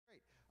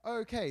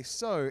Okay,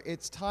 so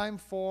it's time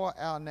for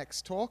our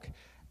next talk.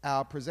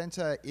 Our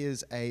presenter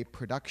is a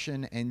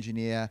production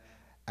engineer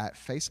at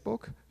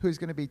Facebook who's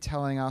going to be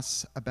telling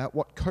us about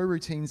what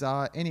coroutines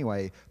are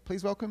anyway.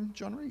 Please welcome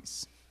John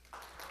Reese.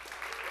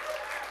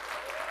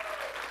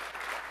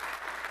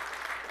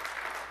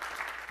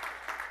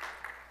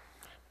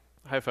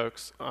 Hi,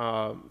 folks.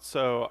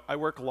 So I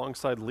work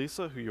alongside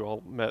Lisa, who you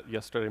all met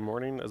yesterday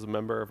morning, as a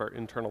member of our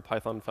internal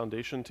Python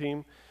Foundation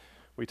team.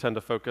 We tend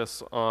to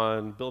focus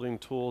on building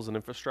tools and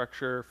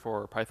infrastructure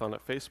for Python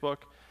at Facebook.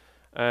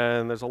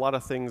 And there's a lot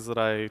of things that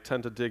I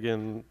tend to dig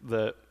in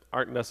that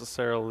aren't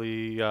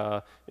necessarily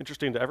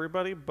interesting to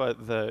everybody,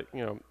 but that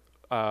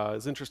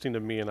is interesting to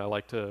me, and I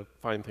like to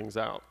find things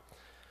out.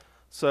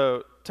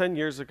 So 10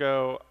 years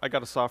ago, I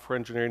got a software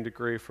engineering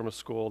degree from a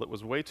school that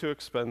was way too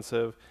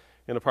expensive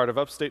in a part of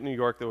upstate New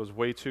York that was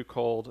way too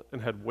cold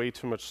and had way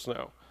too much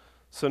snow.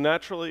 So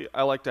naturally,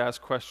 I like to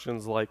ask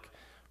questions like,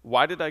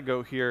 why did I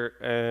go here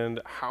and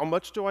how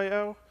much do I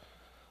owe?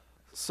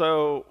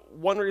 So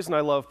one reason I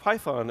love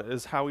Python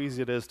is how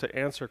easy it is to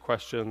answer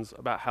questions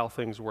about how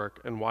things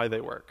work and why they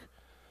work.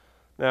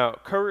 Now,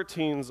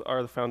 coroutines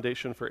are the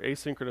foundation for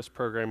asynchronous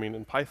programming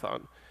in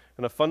Python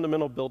and a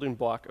fundamental building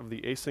block of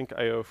the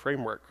AsyncIO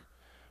framework.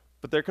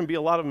 But there can be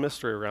a lot of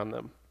mystery around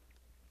them.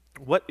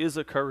 What is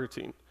a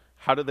coroutine?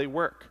 How do they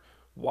work?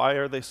 Why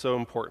are they so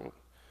important?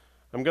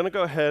 I'm going to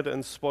go ahead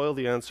and spoil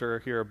the answer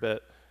here a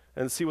bit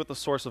and see what the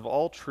source of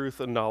all truth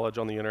and knowledge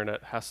on the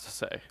internet has to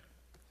say.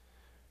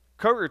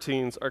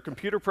 Coroutines are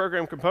computer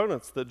program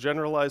components that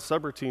generalize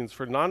subroutines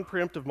for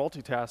non-preemptive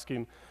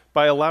multitasking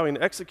by allowing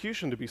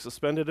execution to be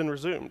suspended and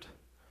resumed.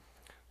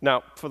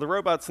 Now, for the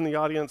robots in the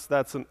audience,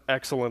 that's an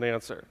excellent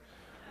answer.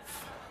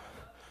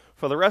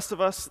 For the rest of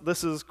us,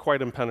 this is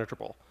quite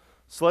impenetrable.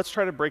 So let's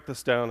try to break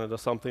this down into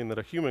something that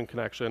a human can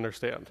actually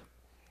understand.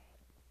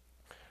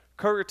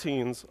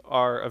 Coroutines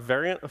are a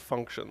variant of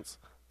functions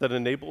that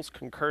enables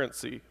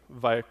concurrency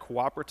via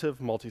cooperative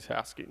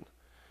multitasking.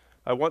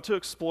 I want to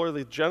explore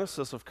the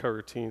genesis of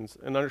coroutines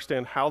and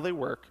understand how they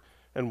work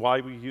and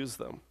why we use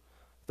them.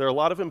 There are a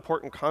lot of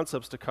important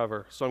concepts to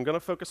cover, so I'm going to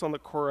focus on the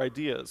core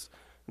ideas,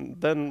 and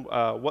then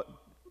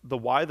the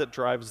why that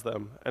drives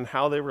them, and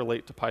how they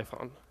relate to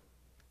Python.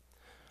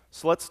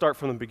 So let's start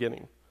from the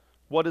beginning.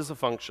 What is a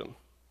function?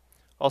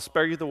 I'll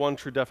spare you the one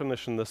true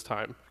definition this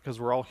time, because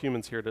we're all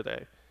humans here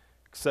today,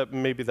 except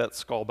maybe that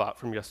skullbot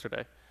from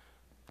yesterday.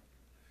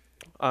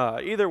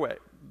 Either way,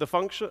 a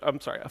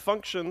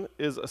function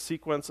is a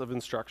sequence of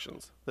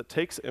instructions that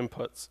takes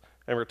inputs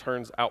and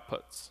returns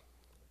outputs.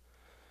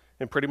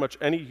 In pretty much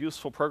any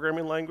useful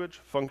programming language,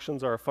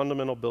 functions are a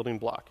fundamental building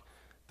block.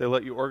 They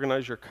let you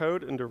organize your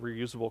code into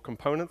reusable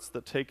components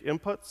that take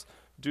inputs,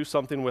 do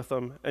something with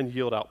them, and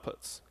yield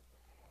outputs.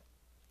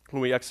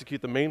 When we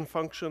execute the main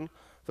function,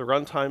 the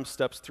runtime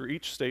steps through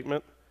each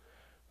statement.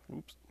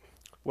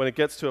 When it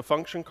gets to a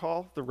function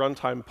call, the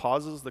runtime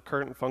pauses the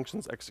current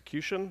function's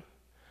execution,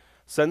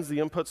 sends the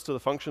inputs to the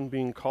function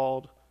being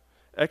called,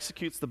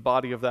 executes the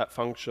body of that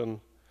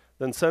function,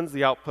 then sends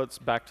the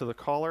outputs back to the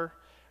caller,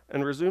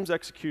 and resumes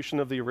execution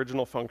of the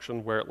original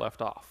function where it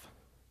left off.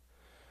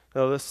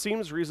 Now, this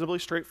seems reasonably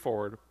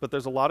straightforward, but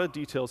there's a lot of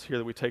details here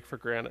that we take for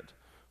granted.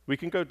 We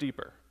can go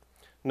deeper.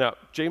 Now,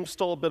 James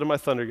stole a bit of my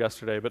thunder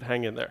yesterday, but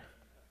hang in there.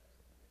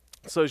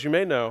 So as you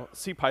may know,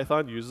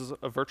 CPython uses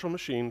a virtual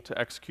machine to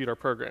execute our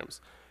programs,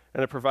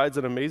 and it provides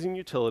an amazing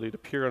utility to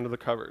peer under the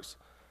covers.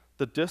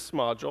 The dis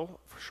module,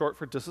 short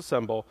for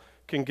disassemble,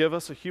 can give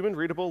us a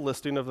human-readable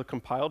listing of the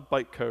compiled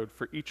bytecode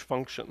for each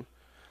function.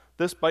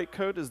 This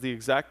bytecode is the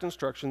exact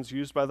instructions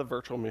used by the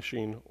virtual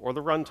machine, or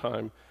the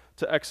runtime,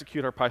 to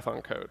execute our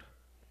Python code.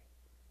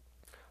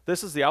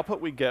 This is the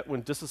output we get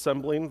when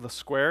disassembling the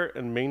square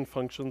and main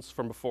functions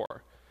from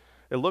before.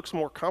 It looks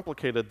more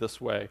complicated this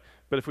way,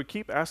 but if we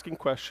keep asking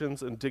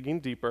questions and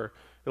digging deeper,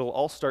 it'll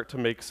all start to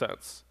make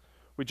sense.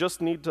 We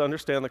just need to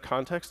understand the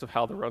context of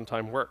how the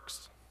runtime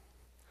works.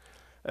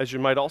 As you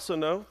might also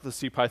know, the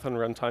CPython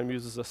runtime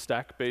uses a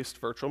stack-based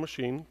virtual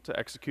machine to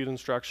execute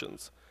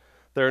instructions.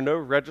 There are no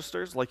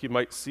registers like you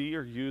might see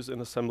or use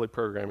in assembly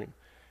programming.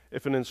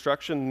 If an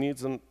instruction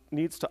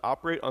needs to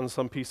operate on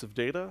some piece of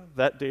data,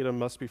 that data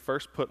must be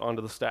first put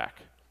onto the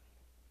stack.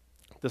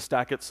 The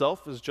stack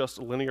itself is just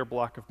a linear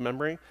block of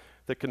memory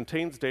that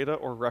contains data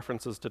or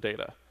references to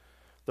data.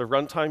 The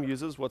runtime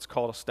uses what's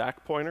called a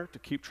stack pointer to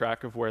keep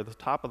track of where the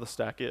top of the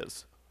stack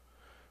is.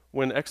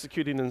 When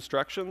executing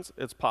instructions,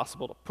 it's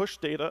possible to push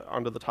data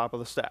onto the top of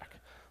the stack.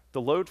 The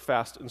load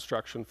fast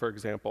instruction, for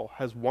example,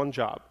 has one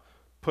job: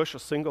 push a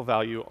single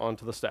value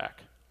onto the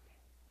stack.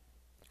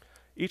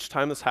 Each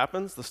time this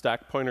happens, the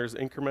stack pointer is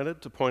incremented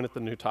to point at the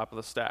new top of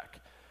the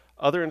stack.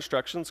 Other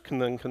instructions can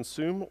then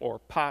consume or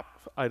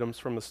pop items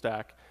from the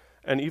stack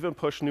and even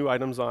push new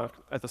items on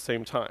at the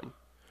same time.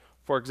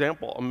 For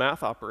example, a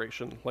math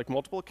operation like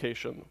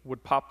multiplication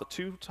would pop the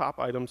two top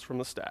items from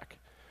the stack,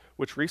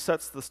 which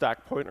resets the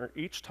stack pointer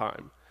each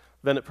time.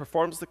 Then it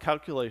performs the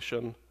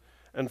calculation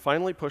and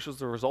finally pushes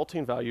the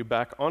resulting value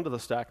back onto the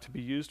stack to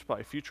be used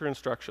by future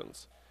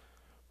instructions.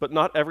 But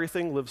not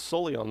everything lives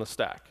solely on the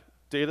stack.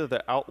 data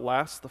that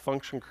outlasts the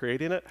function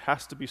creating it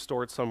has to be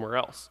stored somewhere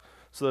else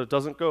so that it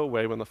doesn't go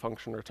away when the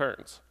function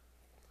returns.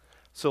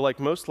 So like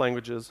most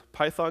languages,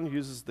 Python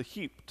uses the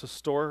heap to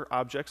store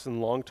objects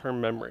in long-term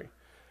memory.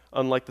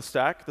 Unlike the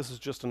stack, this is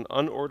just an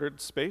unordered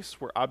space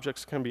where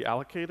objects can be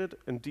allocated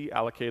and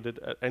deallocated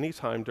at any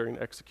time during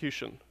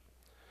execution.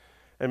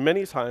 And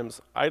many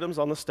times, items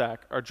on the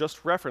stack are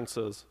just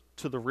references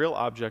to the real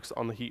objects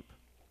on the heap.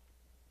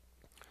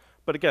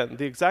 But again,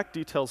 the exact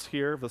details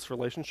here of this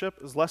relationship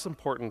is less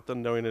important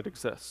than knowing it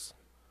exists.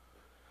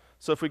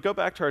 So if we go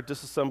back to our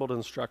disassembled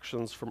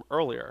instructions from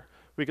earlier,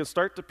 we can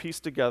start to piece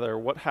together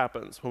what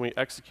happens when we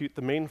execute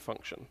the main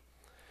function.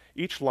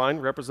 Each line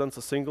represents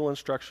a single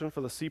instruction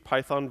for the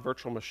CPython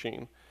virtual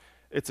machine.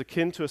 It's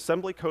akin to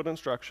assembly code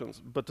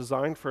instructions, but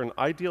designed for an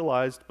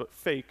idealized but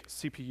fake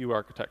CPU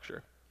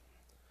architecture.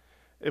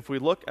 If we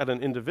look at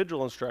an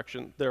individual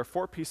instruction, there are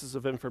 4 pieces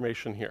of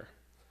information here.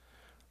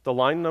 The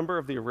line number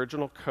of the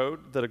original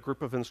code that a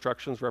group of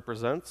instructions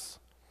represents,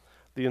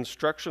 the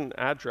instruction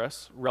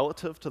address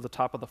relative to the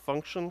top of the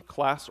function,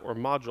 class, or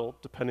module,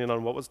 depending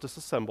on what was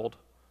disassembled,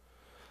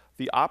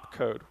 the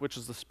opcode, which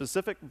is the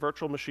specific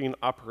virtual machine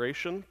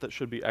operation that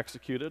should be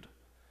executed,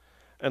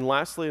 and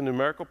lastly, a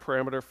numerical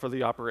parameter for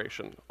the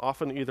operation,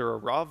 often either a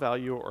raw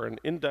value or an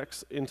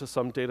index into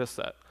some data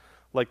set,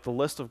 like the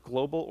list of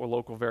global or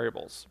local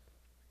variables.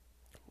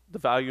 The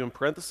value in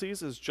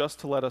parentheses is just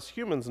to let us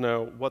humans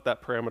know what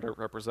that parameter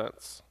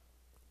represents.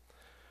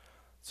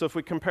 So if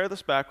we compare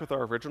this back with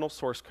our original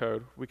source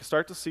code, we can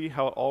start to see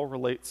how it all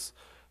relates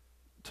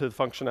to the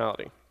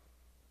functionality.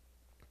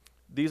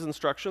 These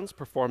instructions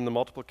perform the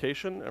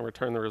multiplication and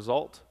return the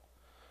result.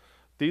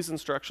 These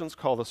instructions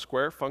call the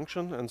square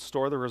function and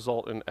store the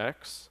result in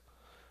x.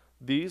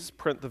 These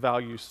print the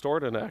value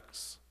stored in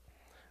x.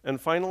 And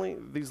finally,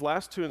 these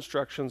last 2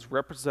 instructions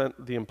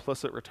represent the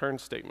implicit return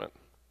statement.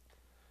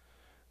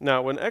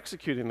 Now, when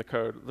executing the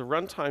code, the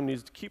runtime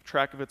needs to keep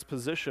track of its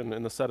position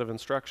in the set of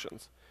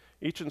instructions.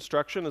 Each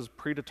instruction is a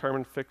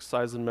predetermined fixed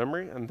size in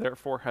memory and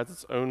therefore has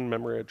its own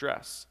memory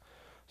address.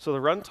 So the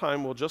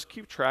runtime will just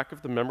keep track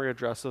of the memory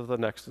address of the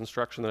next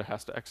instruction that it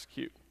has to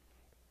execute.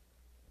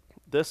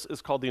 This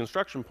is called the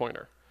instruction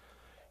pointer.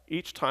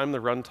 Each time the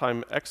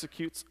runtime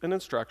executes an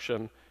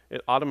instruction,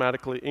 it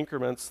automatically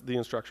increments the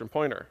instruction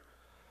pointer.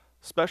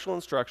 Special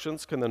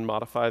instructions can then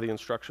modify the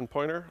instruction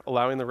pointer,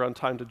 allowing the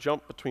runtime to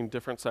jump between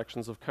different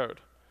sections of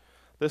code.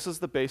 This is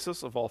the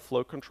basis of all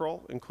flow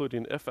control,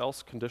 including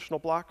if-else conditional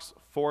blocks,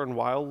 for and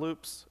while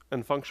loops,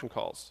 and function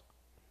calls.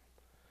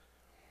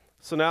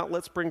 So now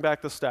let's bring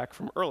back the stack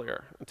from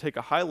earlier and take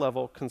a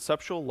high-level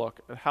conceptual look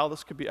at how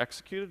this could be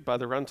executed by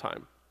the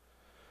runtime.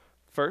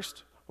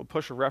 First, we'll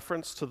push a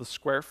reference to the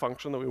square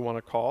function that we want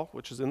to call,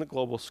 which is in the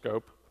global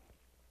scope.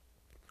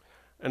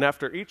 And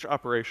after each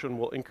operation,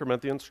 we'll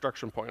increment the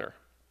instruction pointer.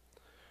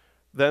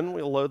 Then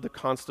we'll load the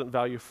constant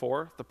value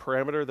 4, the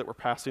parameter that we're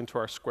passing to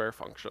our square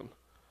function.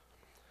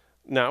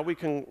 Now we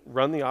can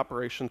run the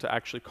operation to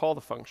actually call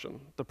the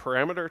function. The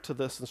parameter to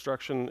this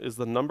instruction is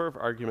the number of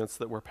arguments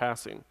that we're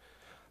passing.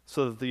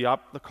 So that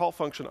the call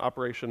function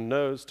operation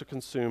knows to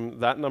consume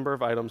that number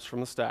of items from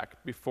the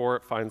stack before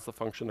it finds the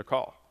function to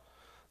call.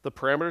 The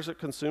parameters it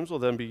consumes will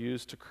then be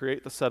used to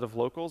create the set of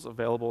locals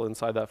available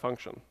inside that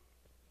function.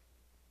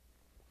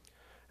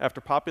 After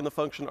popping the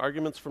function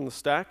arguments from the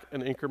stack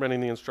and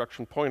incrementing the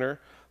instruction pointer,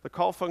 the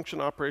call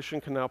function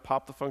operation can now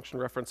pop the function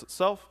reference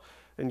itself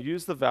and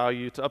use the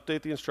value to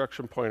update the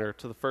instruction pointer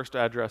to the first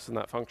address in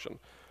that function,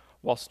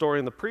 while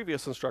storing the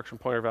previous instruction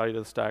pointer value to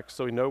the stack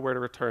so we know where to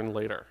return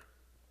later.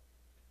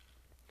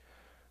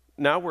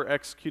 Now we're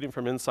executing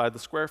from inside the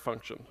square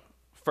function.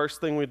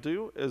 First thing we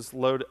do is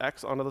load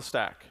x onto the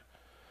stack.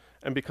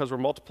 And because we're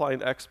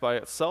multiplying x by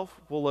itself,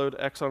 we'll load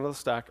x onto the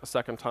stack a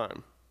second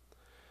time.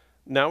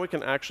 Now we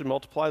can actually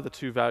multiply the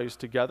 2 values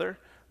together,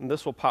 and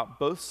this will pop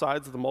both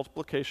sides of the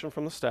multiplication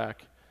from the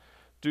stack,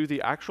 do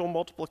the actual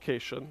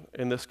multiplication,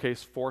 in this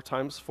case 4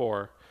 times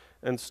 4,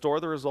 and store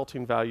the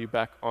resulting value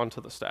back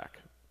onto the stack.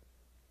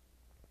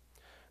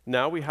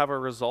 Now we have our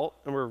result,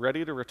 and we're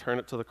ready to return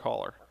it to the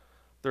caller.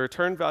 The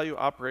return value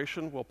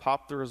operation will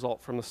pop the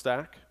result from the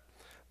stack.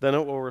 Then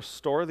it will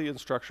restore the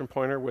instruction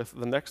pointer with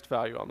the next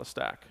value on the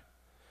stack,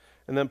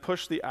 and then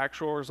push the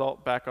actual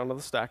result back onto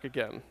the stack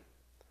again.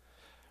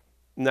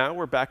 Now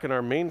we're back in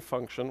our main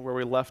function where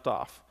we left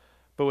off,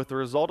 but with the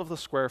result of the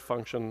square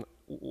function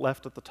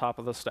left at the top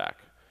of the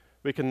stack.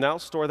 We can now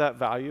store that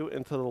value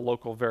into the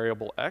local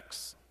variable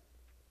x.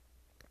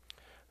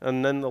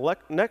 And then the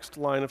next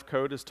line of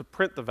code is to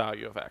print the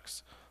value of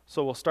x.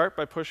 So we'll start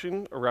by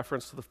pushing a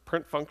reference to the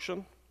print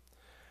function,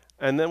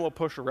 and then we'll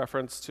push a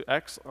reference to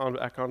x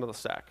back onto the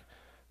stack.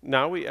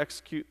 Now we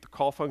execute the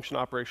call function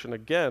operation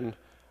again,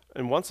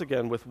 and once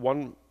again with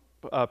one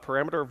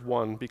parameter of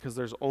 1 because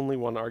there's only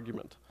one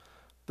argument.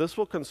 This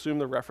will consume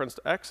the reference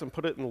to x and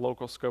put it in the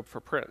local scope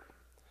for print.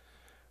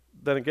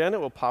 Then again,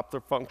 it will pop the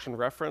function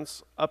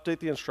reference, update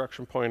the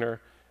instruction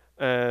pointer,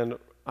 and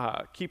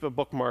keep a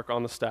bookmark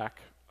on the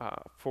stack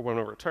for when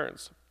it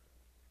returns.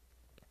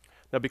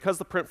 Now, because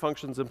the print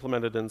function is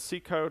implemented in C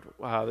code,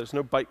 there's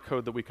no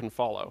bytecode that we can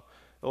follow.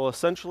 It will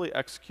essentially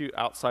execute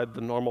outside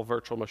the normal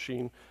virtual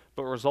machine,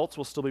 but results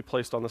will still be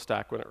placed on the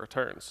stack when it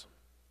returns.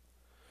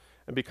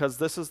 And because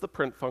this is the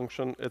print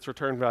function, its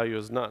return value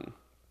is none.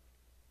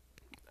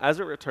 As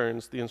it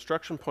returns, the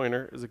instruction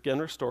pointer is again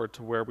restored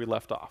to where we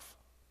left off.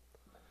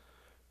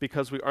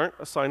 Because we aren't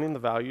assigning the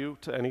value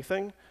to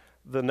anything,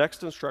 the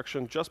next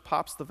instruction just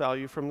pops the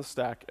value from the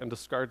stack and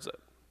discards it.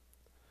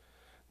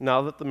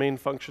 Now that the main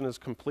function is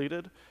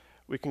completed,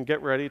 we can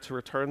get ready to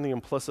return the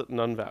implicit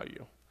none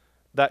value.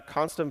 That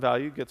constant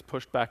value gets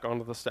pushed back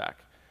onto the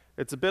stack.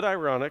 It's a bit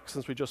ironic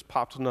since we just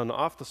popped none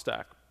off the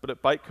stack, but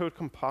at bytecode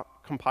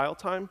compile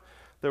time,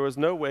 there was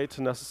no way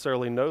to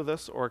necessarily know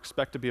this or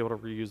expect to be able to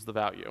reuse the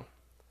value.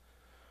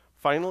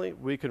 Finally,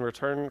 we can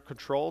return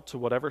control to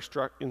whatever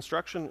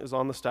instruction is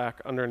on the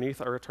stack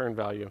underneath our return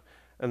value,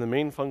 and the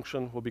main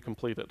function will be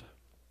completed.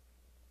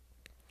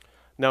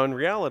 Now, in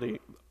reality,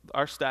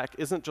 our stack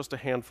isn't just a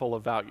handful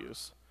of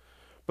values,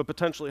 but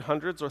potentially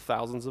hundreds or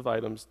thousands of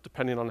items,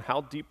 depending on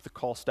how deep the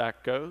call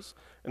stack goes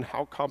and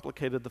how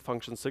complicated the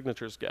function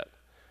signatures get.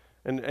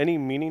 And any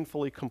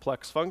meaningfully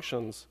complex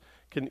functions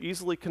can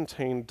easily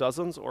contain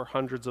dozens or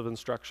hundreds of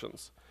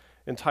instructions.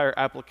 Entire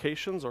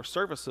applications or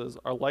services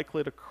are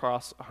likely to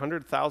cross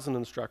 100,000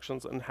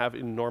 instructions and have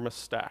enormous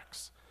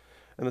stacks.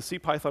 And the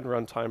CPython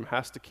runtime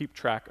has to keep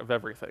track of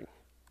everything.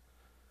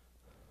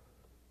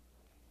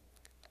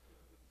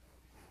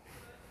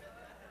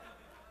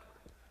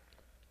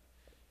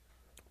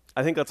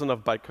 I think that's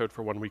enough bytecode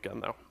for one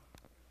weekend, though.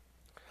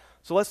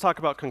 So let's talk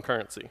about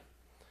concurrency.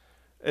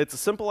 It's a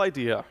simple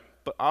idea,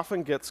 but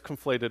often gets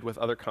conflated with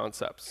other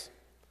concepts.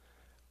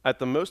 At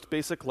the most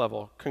basic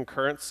level,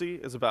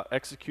 concurrency is about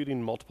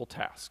executing multiple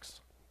tasks.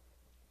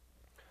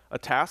 A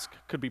task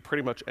could be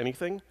pretty much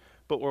anything,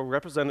 but we'll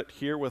represent it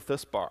here with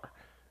this bar.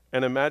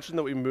 And imagine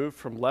that we move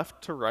from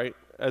left to right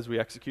as we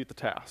execute the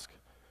task.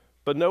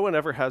 But no one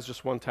ever has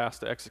just one task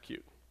to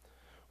execute.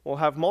 We'll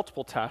have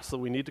multiple tasks that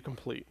we need to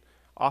complete,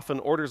 often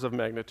orders of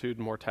magnitude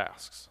more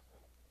tasks.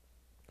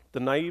 The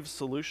naive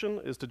solution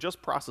is to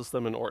just process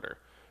them in order.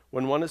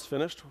 When one is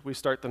finished, we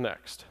start the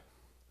next.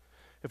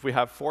 If we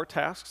have 4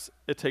 tasks,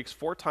 it takes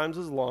 4 times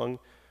as long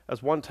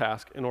as one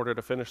task in order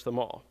to finish them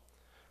all.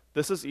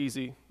 This is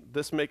easy,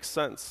 this makes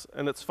sense,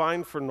 and it's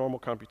fine for normal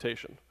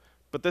computation.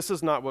 But this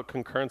is not what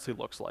concurrency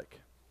looks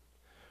like.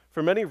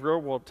 For many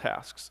real-world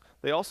tasks,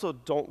 they also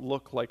don't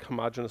look like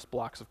homogeneous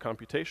blocks of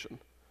computation.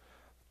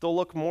 They'll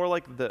look more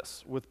like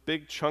this, with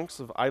big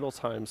chunks of idle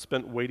time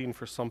spent waiting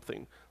for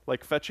something,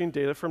 like fetching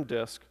data from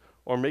disk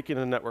or making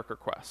a network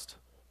request.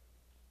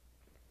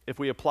 If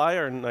we apply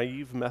our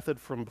naive method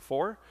from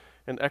before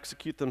and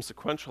execute them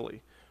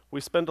sequentially,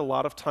 we spend a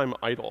lot of time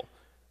idle,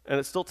 and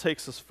it still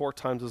takes us 4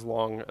 times as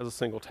long as a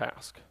single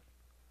task.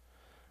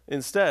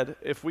 Instead,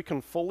 if we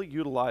can fully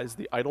utilize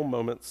the idle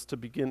moments to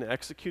begin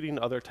executing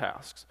other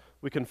tasks,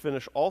 we can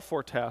finish all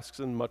 4 tasks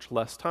in much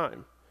less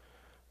time.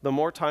 The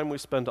more time we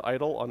spend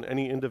idle on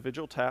any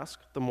individual task,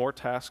 the more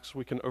tasks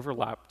we can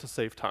overlap to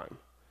save time.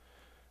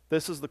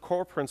 This is the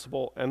core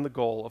principle and the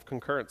goal of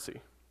concurrency.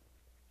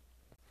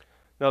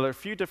 Now, there are a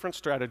few different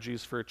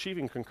strategies for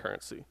achieving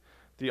concurrency.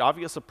 The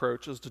obvious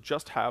approach is to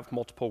just have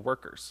multiple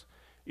workers.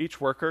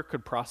 Each worker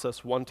could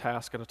process one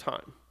task at a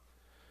time.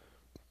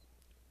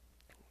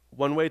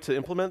 One way to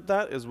implement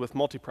that is with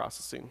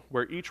multiprocessing,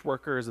 where each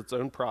worker is its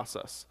own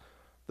process.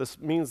 This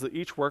means that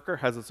each worker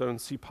has its own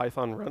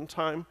CPython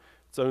runtime,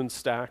 its own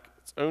stack,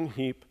 its own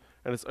heap,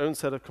 and its own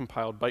set of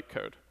compiled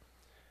bytecode.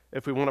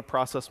 If we want to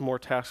process more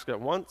tasks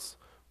at once,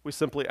 we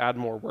simply add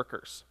more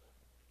workers.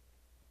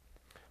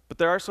 But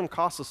there are some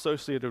costs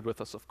associated with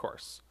this, of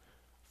course.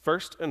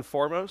 First and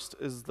foremost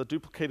is the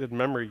duplicated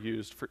memory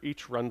used for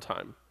each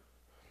runtime.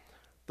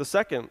 The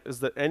second is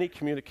that any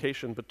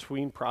communication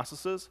between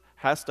processes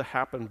has to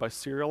happen by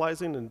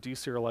serializing and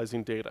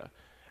deserializing data,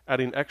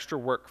 adding extra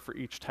work for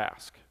each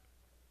task.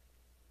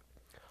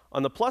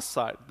 On the plus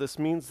side, this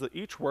means that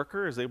each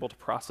worker is able to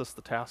process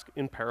the task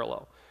in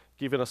parallel,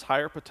 giving us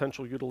higher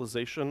potential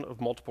utilization of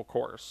multiple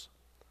cores.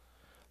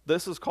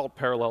 This is called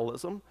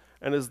parallelism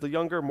and is the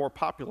younger, more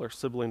popular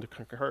sibling to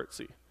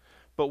concurrency.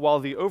 But while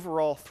the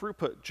overall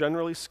throughput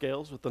generally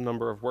scales with the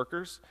number of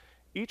workers,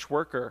 each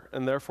worker,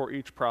 and therefore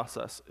each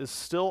process, is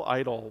still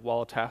idle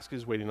while a task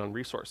is waiting on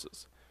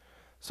resources.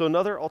 So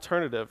another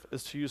alternative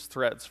is to use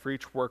threads for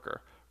each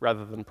worker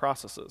rather than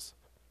processes.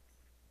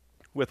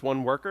 With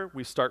one worker,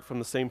 we start from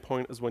the same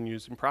point as when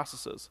using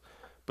processes.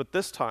 But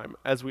this time,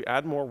 as we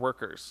add more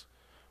workers,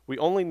 we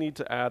only need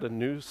to add a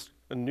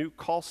new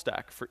call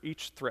stack for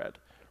each thread,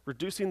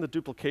 reducing the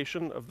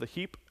duplication of the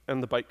heap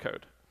and the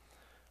bytecode.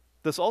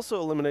 This also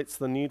eliminates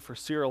the need for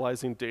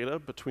serializing data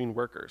between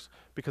workers,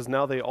 because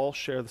now they all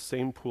share the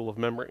same pool of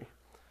memory.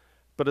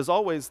 But as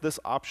always, this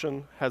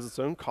option has its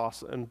own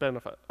costs and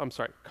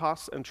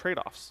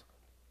trade-offs.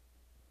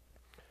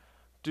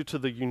 Due to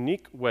the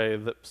unique way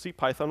that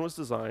CPython was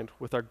designed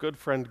with our good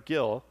friend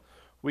Gil,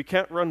 we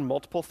can't run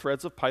multiple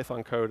threads of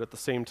Python code at the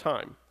same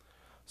time.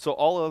 So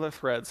all other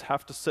threads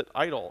have to sit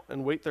idle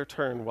and wait their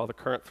turn while the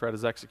current thread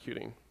is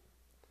executing.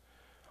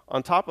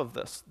 On top of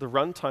this, the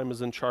runtime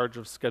is in charge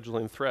of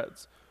scheduling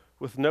threads,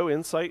 with no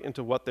insight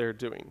into what they're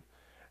doing.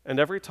 And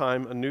every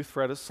time a new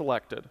thread is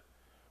selected,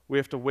 we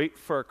have to wait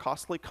for a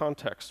costly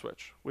context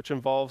switch, which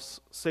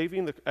involves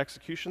saving the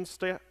execution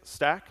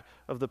stack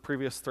of the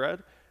previous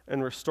thread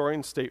and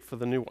restoring state for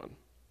the new one.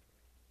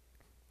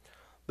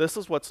 This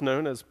is what's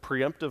known as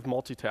preemptive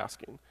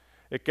multitasking.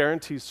 It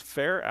guarantees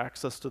fair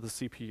access to the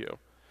CPU,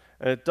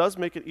 and it does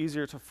make it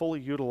easier to fully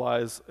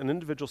utilize an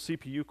individual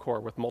CPU core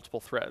with multiple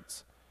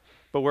threads.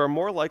 But we're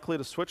more likely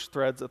to switch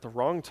threads at the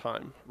wrong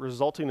time,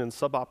 resulting in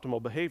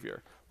suboptimal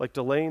behavior, like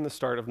delaying the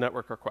start of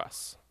network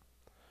requests.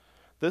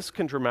 This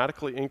can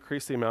dramatically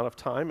increase the amount of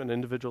time an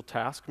individual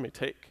task may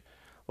take,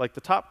 like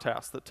the top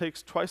task that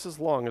takes twice as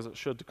long as it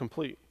should to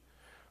complete.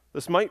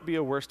 This might be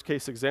a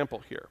worst-case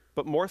example here,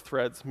 but more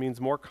threads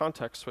means more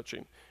context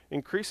switching,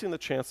 increasing the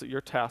chance that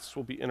your tasks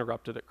will be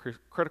interrupted at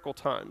critical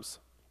times.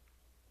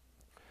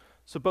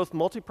 So both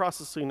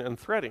multiprocessing and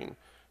threading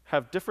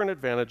have different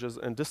advantages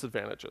and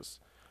disadvantages,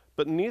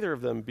 but neither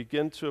of them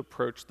begin to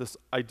approach this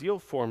ideal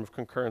form of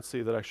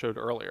concurrency that I showed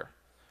earlier.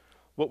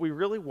 What we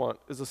really want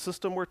is a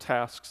system where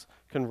tasks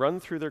can run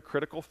through their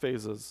critical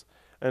phases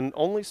and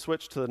only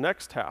switch to the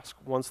next task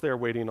once they are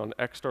waiting on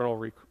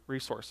external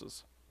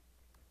resources.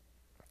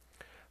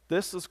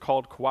 This is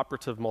called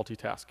cooperative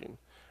multitasking,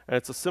 and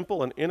it's a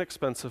simple and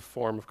inexpensive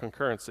form of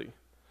concurrency.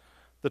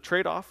 The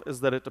trade-off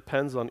is that it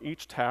depends on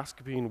each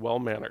task being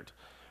well-mannered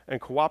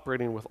and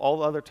cooperating with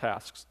all other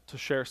tasks to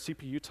share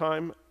CPU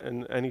time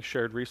and any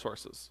shared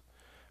resources.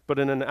 But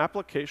in an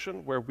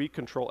application where we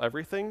control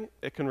everything,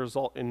 it can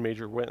result in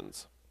major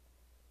wins.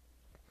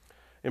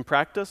 In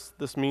practice,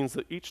 this means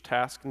that each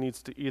task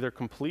needs to either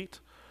complete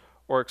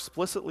or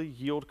explicitly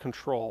yield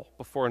control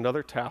before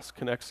another task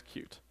can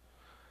execute.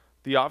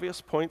 The obvious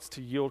points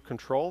to yield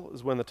control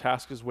is when the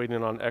task is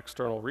waiting on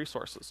external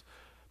resources,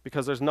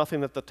 because there's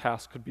nothing that the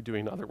task could be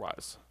doing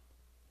otherwise.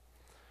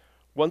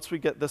 Once we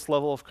get this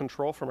level of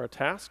control from our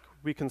task,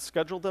 we can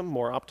schedule them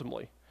more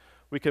optimally.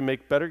 We can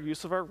make better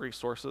use of our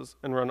resources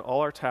and run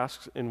all our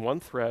tasks in one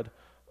thread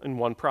in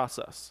one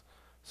process.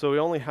 So we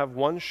only have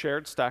one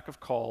shared stack of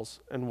calls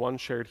and one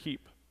shared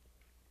heap.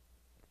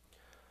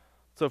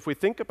 So if we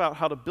think about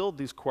how to build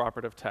these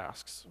cooperative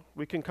tasks,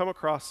 we can come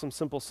across some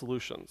simple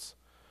solutions.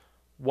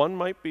 One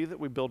might be that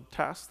we build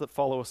tasks that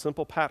follow a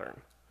simple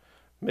pattern: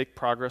 make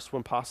progress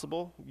when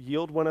possible,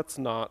 yield when it's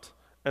not,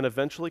 and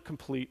eventually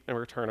complete and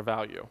return a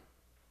value.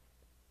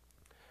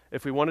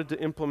 If we wanted to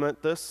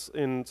implement this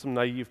in some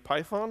naive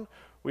Python,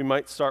 we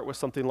might start with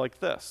something like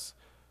this.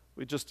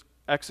 We just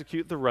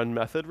execute the run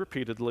method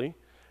repeatedly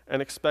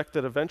and expect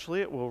that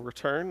eventually it will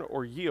return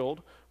or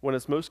yield when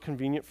it's most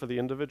convenient for the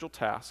individual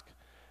task,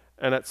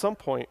 and at some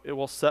point it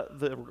will set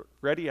the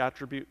ready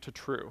attribute to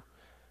true.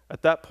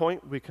 At that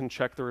point, we can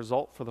check the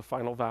result for the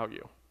final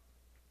value.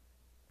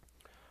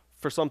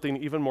 For something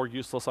even more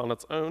useless on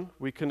its own,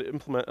 we can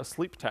implement a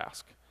sleep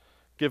task.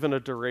 Given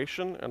a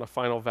duration and a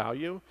final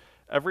value,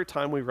 every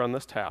time we run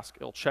this task,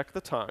 it'll check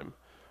the time.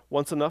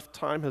 Once enough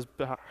time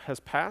has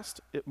passed,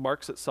 it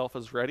marks itself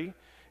as ready,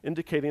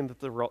 indicating that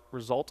the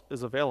result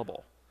is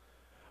available.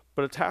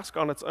 But a task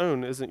on its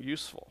own isn't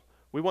useful.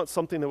 We want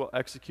something that will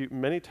execute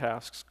many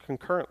tasks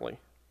concurrently.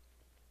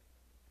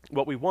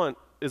 What we want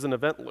is an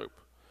event loop.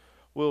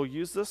 We'll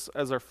use this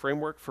as our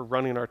framework for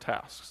running our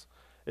tasks.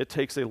 It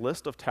takes a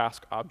list of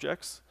task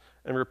objects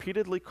and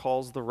repeatedly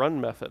calls the run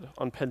method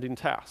on pending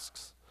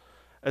tasks.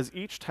 As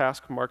each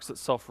task marks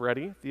itself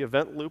ready, the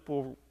event loop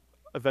will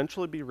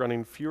eventually be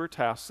running fewer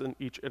tasks in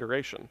each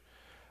iteration.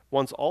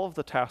 Once all of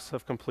the tasks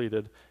have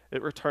completed,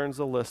 it returns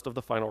a list of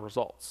the final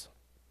results.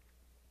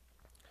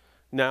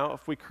 Now,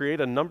 if we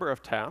create a number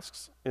of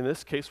tasks, in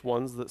this case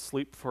ones that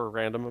sleep for a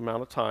random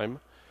amount of time,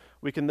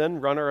 we can then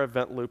run our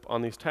event loop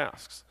on these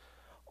tasks.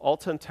 All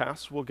 10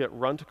 tasks will get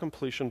run to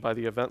completion by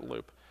the event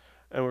loop,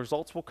 and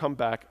results will come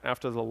back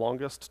after the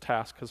longest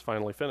task has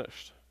finally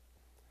finished.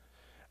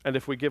 And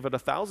if we give it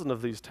 1,000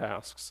 of these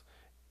tasks,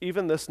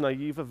 even this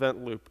naive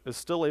event loop is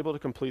still able to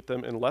complete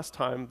them in less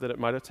time than it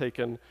might have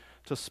taken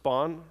to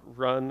spawn,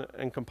 run,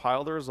 and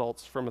compile the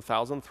results from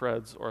 1,000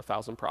 threads or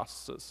 1,000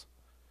 processes.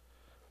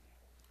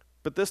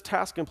 But this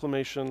task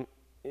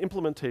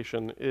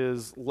implementation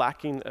is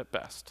lacking at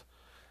best.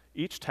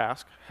 Each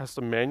task has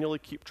to manually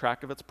keep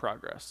track of its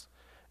progress,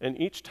 and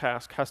each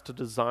task has to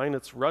design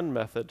its run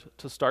method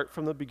to start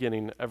from the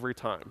beginning every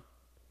time.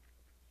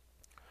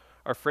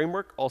 Our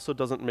framework also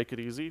doesn't make it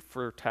easy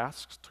for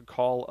tasks to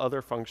call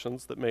other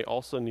functions that may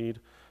also need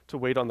to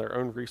wait on their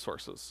own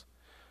resources.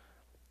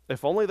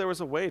 If only there was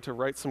a way to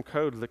write some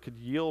code that could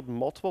yield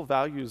multiple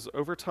values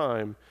over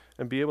time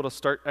and be able to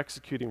start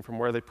executing from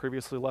where they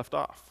previously left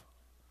off.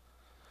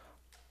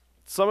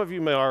 Some of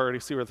you may already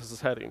see where this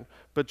is heading,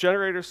 but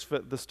generators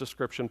fit this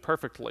description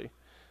perfectly.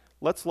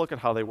 Let's look at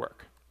how they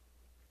work.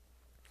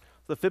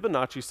 The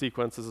Fibonacci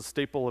sequence is a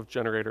staple of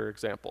generator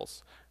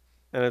examples,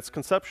 and it's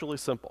conceptually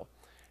simple.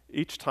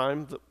 Each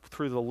time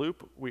through the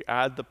loop, we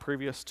add the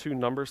previous two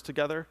numbers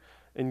together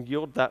and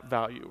yield that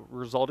value,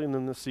 resulting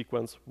in the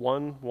sequence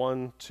 1,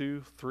 1,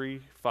 2,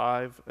 3,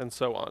 5, and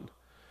so on.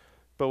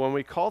 But when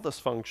we call this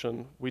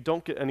function, we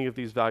don't get any of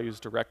these values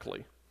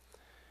directly.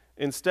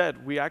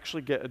 Instead, we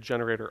actually get a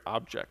generator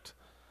object.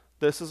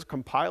 This is a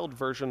compiled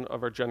version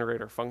of our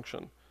generator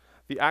function.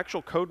 The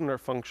actual code in our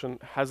function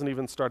hasn't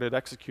even started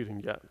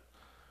executing yet.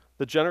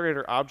 The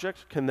generator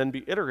object can then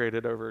be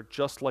iterated over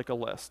just like a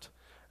list,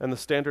 and the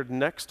standard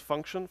next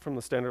function from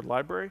the standard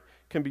library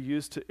can be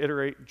used to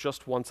iterate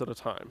just once at a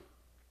time.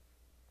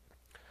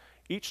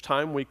 Each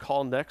time we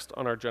call next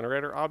on our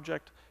generator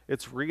object,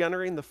 it's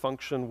re-entering the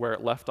function where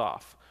it left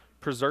off,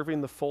 preserving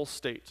the full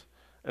state.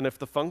 And if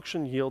the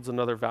function yields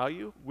another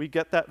value, we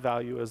get that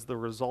value as the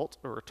result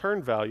or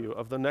return value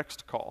of the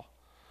next call.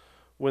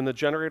 When the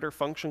generator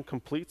function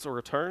completes or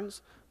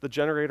returns, the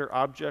generator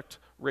object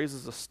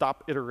raises a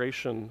stop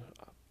iteration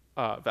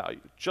value,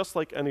 just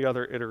like any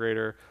other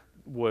iterator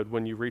would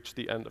when you reach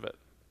the end of it.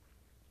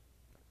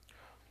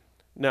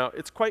 Now,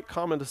 it's quite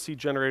common to see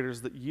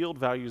generators that yield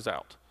values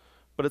out,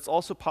 but it's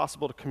also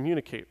possible to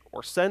communicate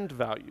or send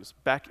values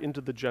back into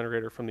the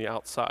generator from the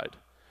outside.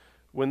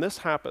 When this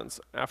happens,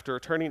 after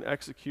returning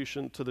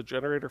execution to the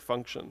generator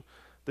function,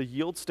 the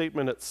yield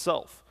statement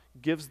itself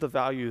gives the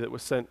value that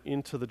was sent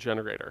into the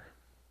generator.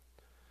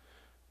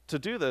 To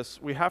do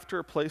this, we have to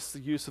replace the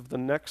use of the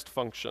next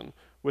function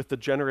with the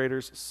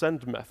generator's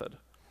send method.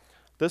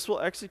 This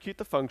will execute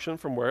the function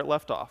from where it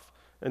left off,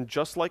 and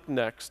just like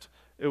next,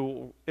 it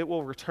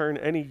will return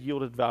any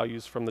yielded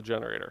values from the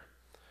generator.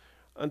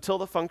 Until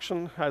the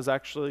function has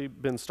actually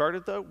been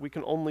started, though, we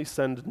can only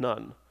send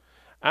none.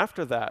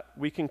 After that,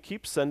 we can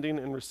keep sending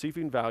and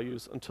receiving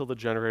values until the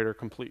generator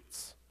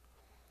completes.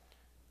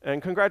 And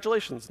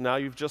congratulations, now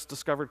you've just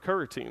discovered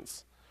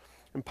coroutines.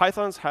 And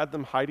Python's had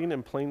them hiding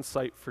in plain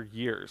sight for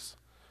years.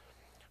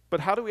 But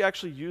how do we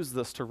actually use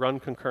this to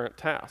run concurrent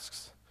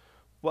tasks?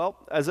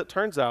 Well, as it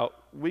turns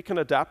out, we can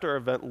adapt our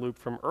event loop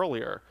from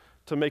earlier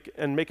to make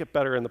it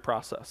better in the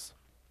process.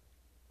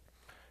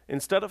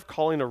 Instead of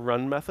calling a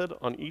run method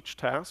on each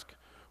task,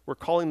 we're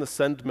calling the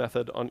send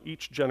method on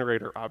each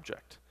generator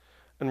object.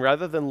 And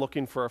rather than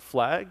looking for a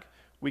flag,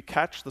 we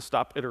catch the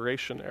stop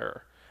iteration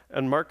error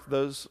and mark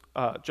those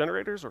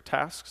generators or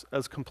tasks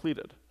as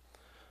completed.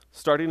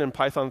 Starting in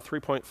Python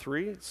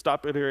 3.3,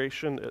 stop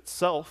iteration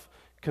itself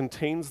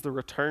contains the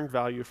return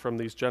value from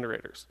these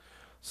generators.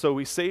 So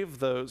we save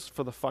those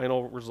for the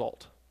final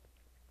result.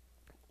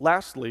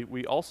 Lastly,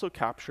 we also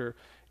capture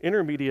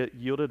intermediate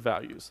yielded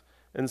values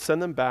and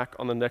send them back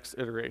on the next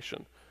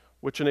iteration,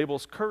 which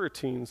enables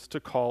coroutines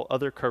to call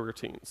other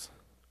coroutines.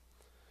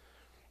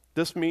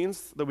 This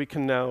means that we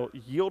can now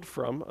yield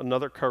from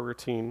another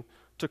coroutine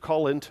to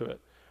call into it,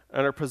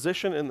 and our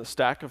position in the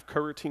stack of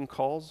coroutine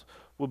calls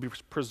will be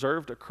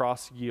preserved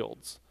across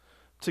yields.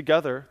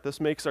 Together,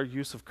 this makes our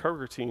use of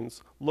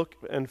coroutines look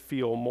and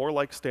feel more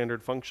like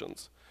standard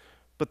functions,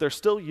 but they're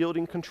still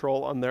yielding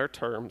control on their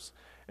terms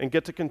and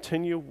get to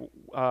continue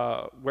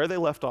where they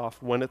left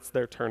off when it's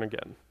their turn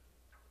again.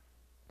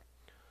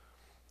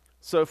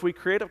 So if we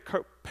create a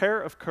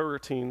pair of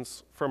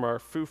coroutines from our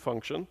foo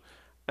function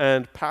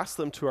and pass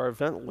them to our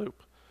event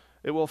loop,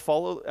 it will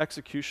follow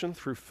execution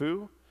through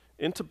foo,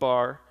 into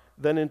bar,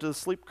 then into the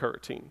sleep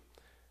coroutine.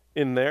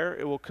 In there,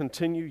 it will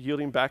continue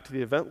yielding back to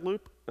the event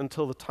loop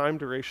until the time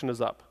duration is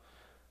up.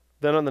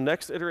 Then on the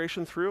next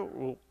iteration through, it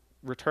will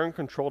return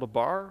control to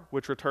bar,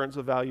 which returns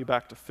the value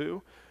back to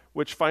foo,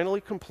 which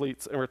finally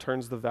completes and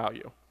returns the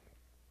value.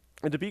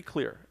 And to be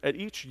clear, at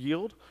each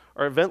yield,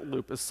 our event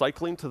loop is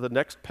cycling to the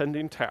next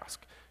pending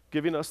task,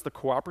 giving us the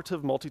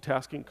cooperative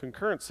multitasking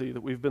concurrency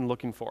that we've been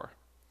looking for.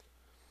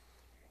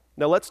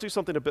 Now let's do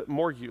something a bit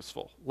more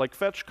useful, like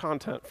fetch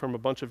content from a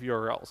bunch of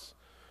URLs.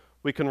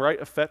 We can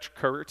write a fetch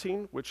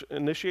coroutine, which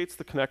initiates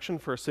the connection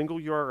for a single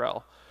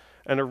URL,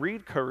 and a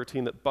read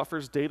coroutine that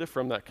buffers data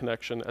from that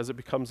connection as it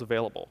becomes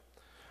available.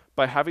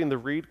 By having the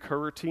read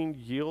coroutine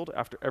yield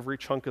after every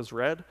chunk is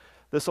read,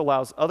 this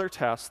allows other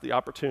tasks the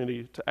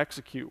opportunity to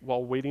execute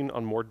while waiting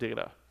on more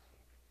data.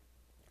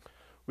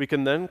 We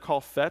can then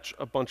call fetch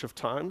a bunch of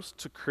times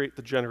to create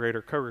the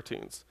generator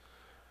coroutines.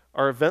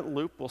 Our event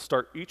loop will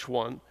start each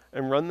one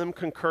and run them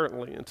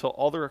concurrently until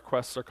all the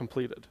requests are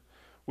completed.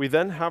 We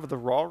then have the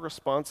raw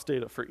response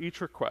data for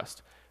each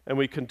request, and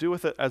we can do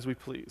with it as we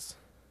please.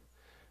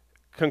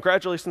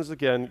 Congratulations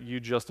again, you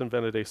just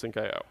invented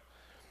AsyncIO.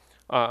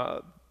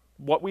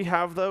 What we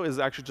have, though, is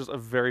actually just a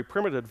very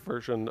primitive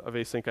version of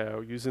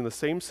AsyncIO using the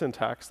same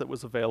syntax that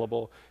was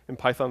available in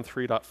Python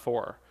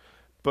 3.4,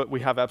 but we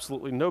have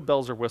absolutely no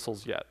bells or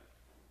whistles yet.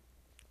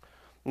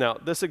 Now,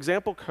 this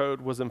example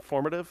code was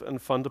informative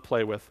and fun to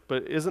play with,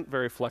 but it isn't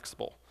very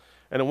flexible,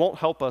 and it won't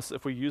help us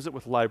if we use it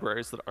with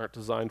libraries that aren't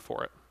designed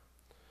for it.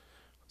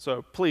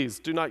 So please,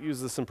 do not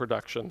use this in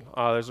production.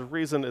 There's a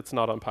reason it's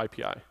not on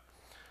PyPI.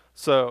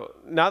 So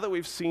now that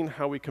we've seen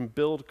how we can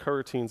build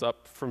coroutines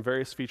up from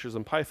various features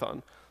in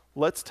Python,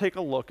 let's take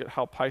a look at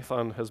how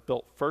Python has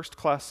built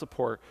first-class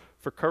support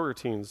for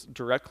coroutines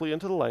directly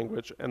into the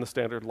language and the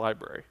standard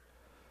library.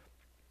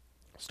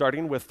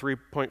 Starting with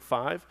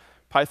 3.5,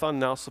 Python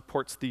now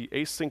supports the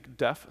async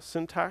def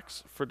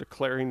syntax for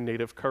declaring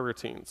native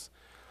coroutines.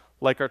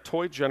 Like our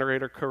toy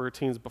generator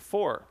coroutines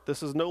before,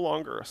 this is no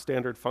longer a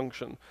standard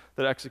function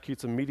that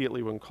executes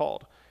immediately when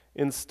called.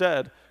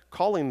 Instead,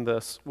 calling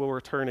this will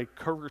return a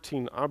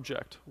coroutine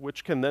object,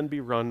 which can then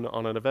be run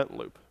on an event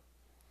loop.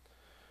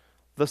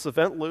 This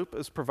event loop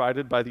is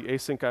provided by the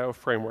AsyncIO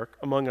framework,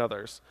 among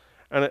others,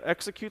 and it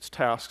executes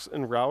tasks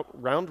in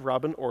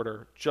round-robin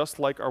order, just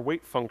like our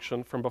wait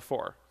function from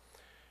before.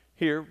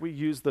 Here, we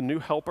use the new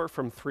helper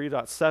from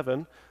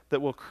 3.7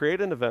 that will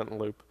create an event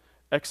loop,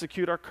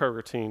 execute our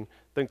coroutine,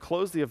 then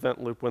close the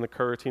event loop when the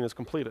coroutine is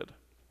completed.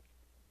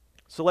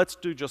 So let's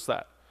do just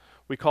that.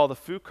 We call the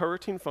foo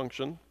coroutine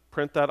function,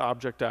 print that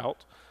object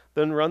out,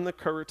 then run the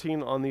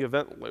coroutine on the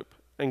event loop,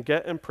 and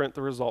get and print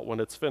the result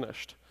when it's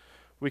finished.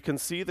 We can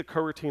see the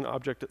coroutine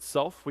object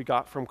itself we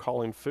got from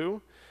calling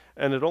foo,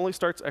 and it only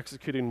starts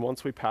executing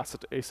once we pass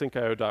it to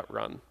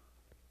asyncIO.run.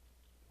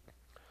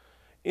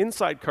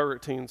 Inside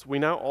coroutines, we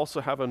now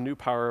also have a new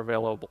power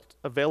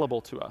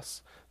available to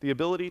us, the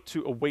ability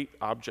to await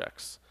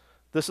objects.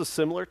 This is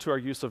similar to our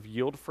use of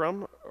yield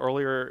from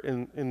earlier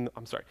in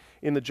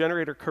the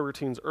generator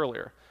coroutines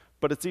earlier,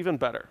 but it's even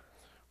better.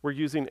 We're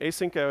using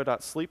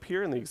asyncIO.sleep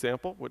here in the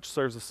example, which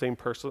serves the same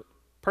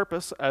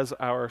purpose as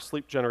our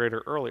sleep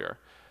generator earlier.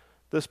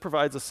 This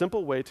provides a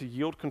simple way to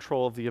yield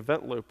control of the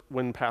event loop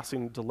when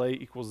passing delay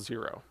equals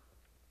 0.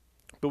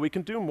 But we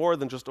can do more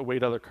than just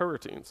await other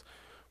coroutines.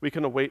 We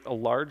can await a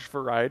large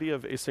variety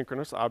of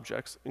asynchronous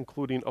objects,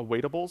 including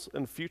awaitables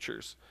and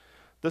futures.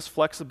 This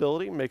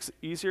flexibility makes it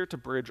easier to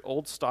bridge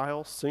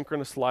old-style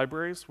synchronous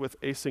libraries with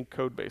async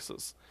code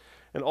bases,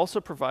 and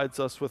also provides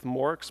us with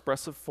more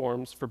expressive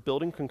forms for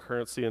building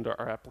concurrency into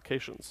our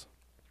applications.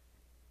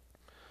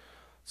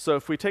 So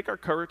if we take our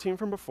coroutine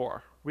from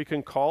before, we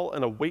can call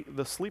and await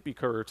the sleepy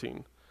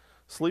coroutine.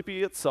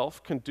 Sleepy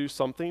itself can do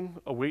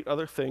something, await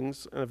other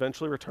things, and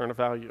eventually return a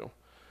value.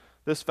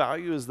 This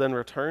value is then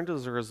returned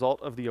as a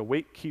result of the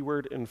await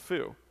keyword in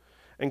foo,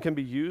 and can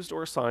be used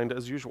or assigned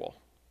as usual.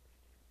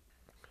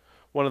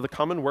 One of the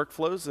common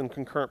workflows in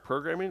concurrent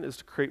programming is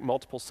to create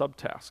multiple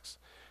subtasks.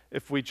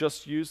 If we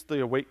just use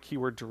the await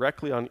keyword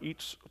directly on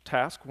each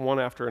task, one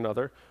after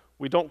another,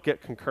 we don't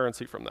get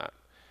concurrency from that.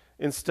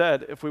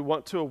 Instead, if we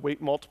want to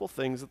await multiple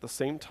things at the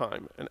same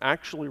time and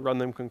actually run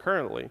them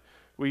concurrently,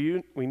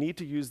 we need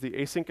to use the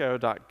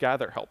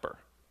asyncIO.gather helper.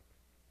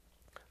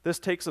 This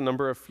takes a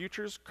number of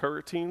futures,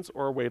 coroutines,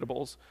 or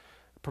awaitables,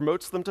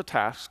 promotes them to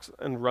tasks,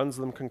 and runs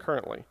them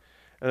concurrently,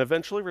 and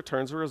eventually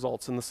returns the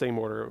results in the same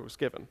order it was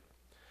given.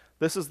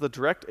 This is the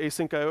direct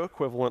AsyncIO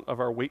equivalent of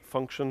our wait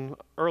function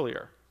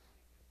earlier.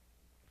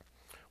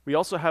 We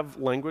also have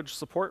language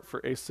support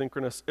for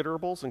asynchronous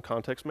iterables and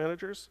context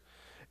managers.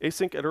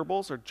 Async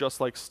iterables are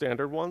just like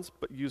standard ones,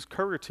 but use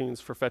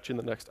coroutines for fetching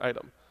the next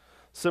item.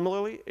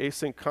 Similarly,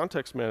 async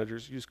context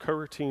managers use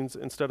coroutines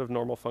instead of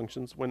normal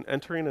functions when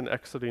entering and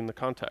exiting the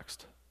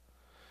context.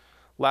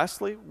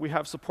 Lastly, we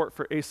have support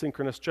for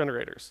asynchronous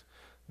generators.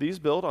 These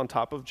build on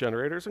top of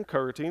generators and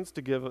coroutines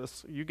to give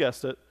us, you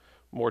guessed it,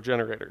 more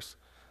generators.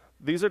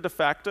 These are de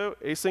facto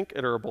async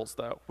iterables,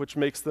 though, which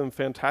makes them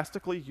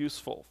fantastically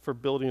useful for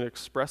building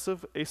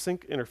expressive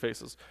async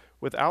interfaces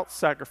without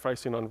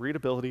sacrificing on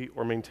readability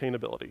or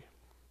maintainability.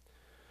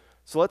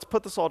 So let's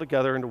put this all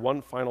together into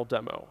one final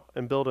demo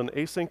and build an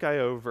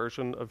AsyncIO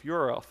version of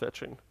URL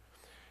fetching.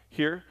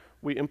 Here,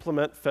 we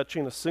implement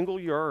fetching a single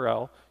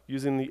URL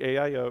using the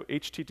AIO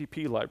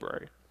HTTP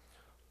library.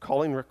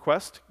 Calling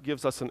request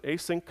gives us an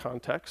async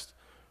context,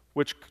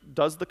 which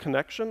does the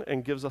connection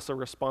and gives us a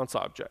response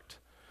object.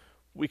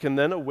 We can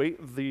then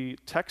await the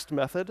text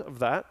method of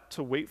that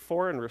to wait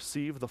for and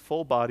receive the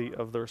full body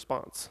of the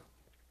response.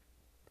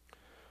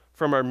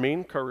 From our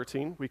main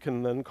coroutine, we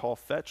can then call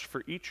fetch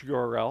for each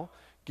URL,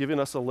 giving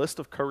us a list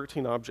of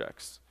coroutine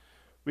objects.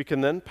 We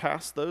can then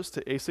pass those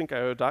to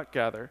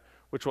asyncIO.gather,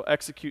 which will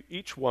execute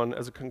each one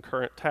as a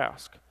concurrent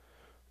task.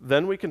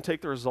 Then we can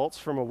take the results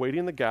from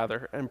awaiting the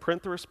gather and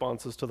print the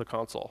responses to the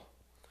console.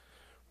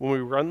 When we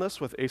run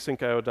this with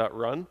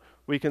asyncIO.run,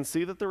 we can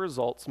see that the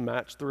results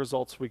match the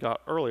results we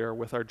got earlier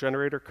with our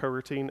generator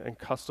coroutine and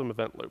custom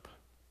event loop.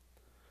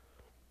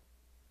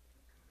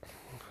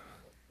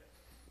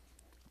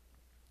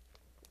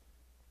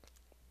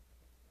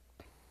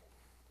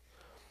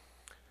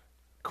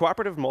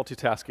 Cooperative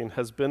multitasking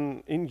has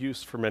been in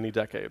use for many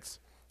decades.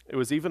 It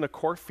was even a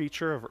core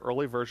feature of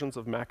early versions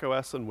of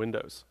macOS and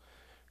Windows.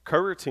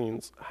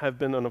 Coroutines have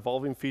been an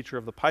evolving feature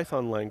of the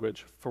Python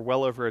language for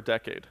well over a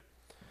decade.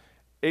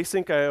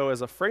 AsyncIO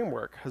as a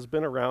framework has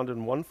been around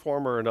in one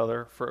form or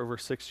another for over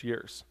 6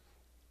 years.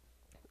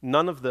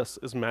 None of this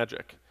is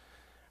magic.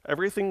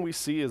 Everything we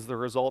see is the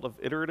result of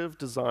iterative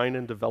design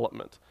and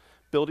development,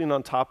 building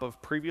on top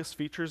of previous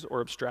features or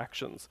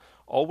abstractions,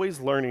 always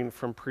learning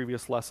from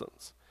previous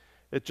lessons.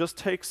 It just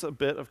takes a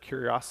bit of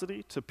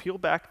curiosity to peel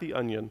back the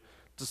onion,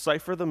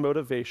 decipher the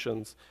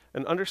motivations,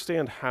 and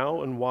understand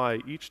how and why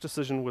each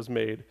decision was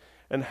made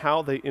and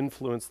how they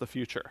influence the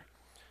future.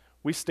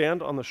 We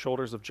stand on the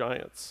shoulders of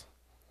giants.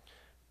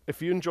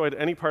 If you enjoyed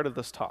any part of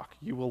this talk,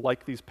 you will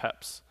like these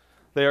peps.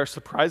 They are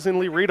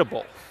surprisingly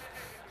readable.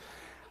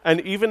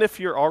 And even if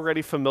you're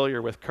already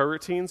familiar with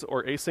coroutines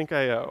or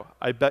AsyncIO,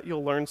 I bet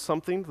you'll learn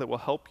something that will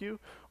help you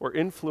or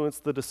influence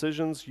the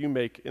decisions you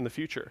make in the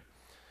future.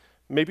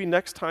 Maybe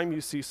next time you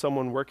see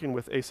someone working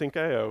with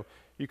AsyncIO,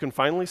 you can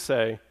finally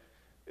say,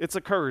 it's a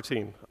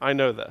coroutine, I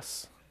know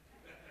this.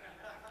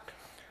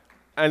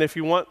 And if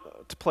you want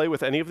to play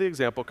with any of the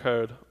example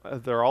code,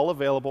 they're all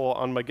available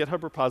on my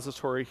GitHub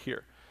repository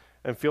here.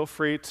 And feel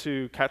free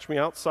to catch me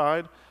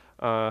outside.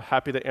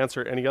 Happy to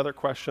answer any other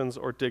questions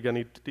or dig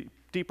any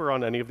deeper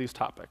on any of these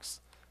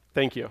topics.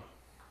 Thank you.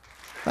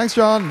 Thanks,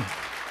 John.